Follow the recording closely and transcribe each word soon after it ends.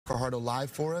Fajardo live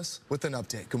for us with an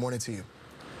update. Good morning to you.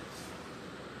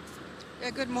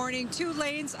 Yeah, good morning. 2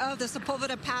 lanes of the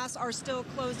Sepulveda Pass are still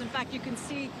closed. In fact, you can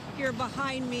see here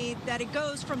behind me that it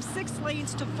goes from 6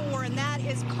 lanes to 4, and that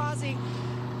is causing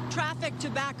traffic to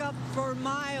back up for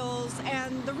miles.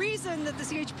 And the reason that the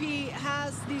CHP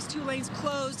has these 2 lanes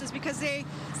closed is because they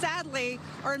sadly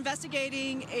are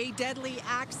investigating a deadly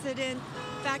accident.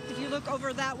 In fact, if you look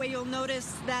over that way, you'll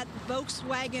notice that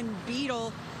Volkswagen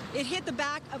Beetle, it hit the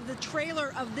back of the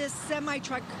trailer of this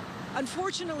semi-truck.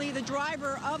 Unfortunately, the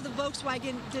driver of the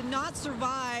Volkswagen did not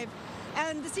survive.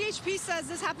 And the CHP says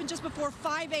this happened just before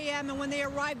 5 a.m. and when they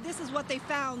arrived, this is what they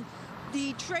found.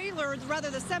 The trailer, rather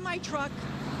the semi-truck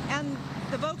and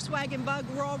the Volkswagen Bug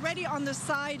were already on the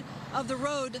side of the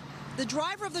road. The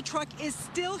driver of the truck is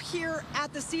still here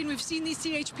at the scene. We've seen the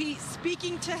CHP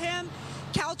speaking to him.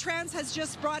 Caltrans has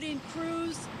just brought in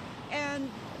crews and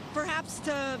perhaps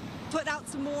to put out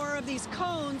some more of these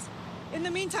cones. In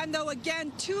the meantime, though,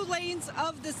 again, 2 lanes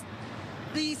of the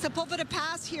Sepulveda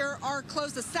Pass here are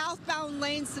closed. The southbound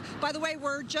lanes, by the way,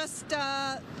 we're just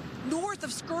north of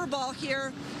Skirball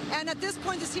here. And at this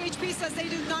point, the CHP says they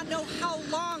do not know how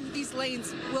long these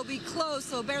lanes will be closed.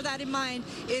 So bear that in mind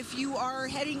if you are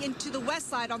heading into the west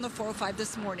side on the 405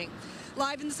 this morning.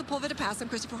 Live in the Sepulveda Pass, I'm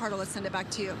Fajardo. Let's send it back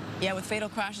to you. Yeah, with fatal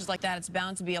crashes like that, it's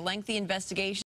bound to be a lengthy investigation.